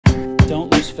don't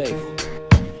lose faith.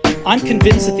 I'm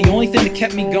convinced that the only thing that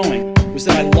kept me going was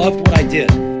that I loved what I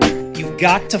did. You've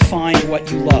got to find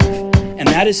what you love, and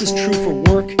that is as true for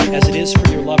work as it is for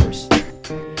your lovers.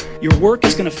 Your work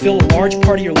is going to fill a large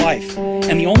part of your life,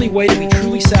 and the only way to be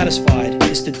truly satisfied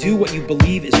is to do what you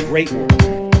believe is great work.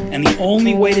 And the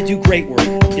only way to do great work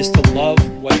is to love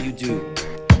what you do.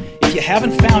 If you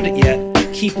haven't found it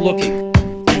yet, keep looking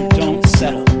and don't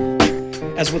settle.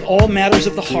 As with all matters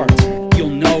of the heart, you'll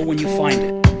know when you find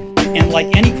it. And like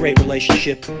any great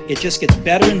relationship, it just gets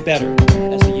better and better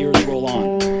as the years roll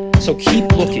on. So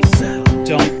keep looking,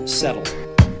 don't settle.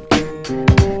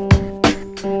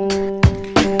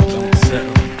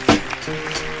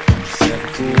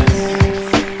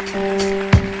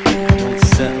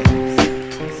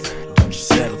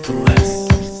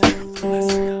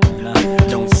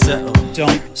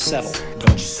 Don't settle.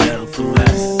 Don't you settle for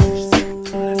less.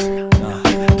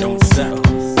 Don't settle.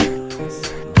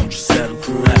 Don't you settle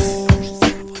for less.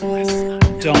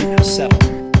 Don't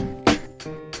settle.